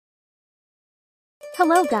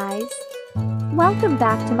Hello guys! Welcome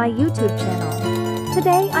back to my YouTube channel.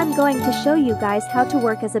 Today I'm going to show you guys how to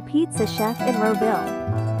work as a pizza chef in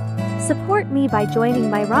RoVille. Support me by joining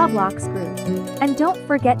my Roblox group. And don't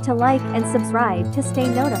forget to like and subscribe to stay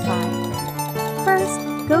notified. First,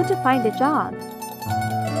 go to find a job.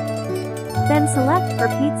 Then select for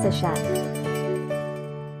Pizza Chef.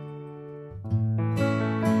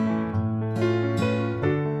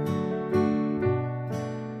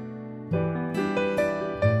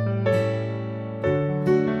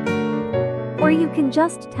 Or you can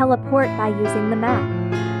just teleport by using the map.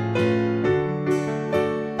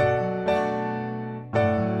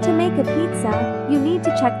 To make a pizza, you need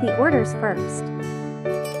to check the orders first.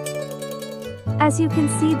 As you can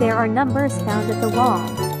see, there are numbers found at the wall.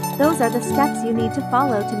 Those are the steps you need to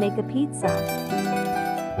follow to make a pizza.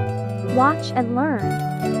 Watch and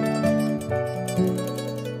learn.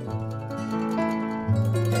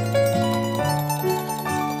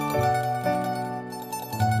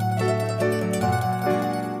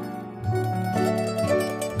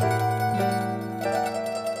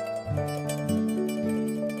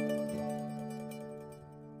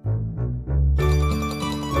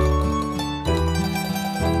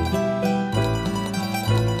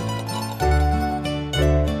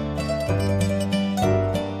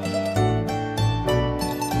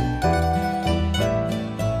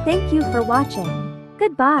 Thank you for watching.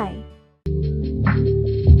 Goodbye.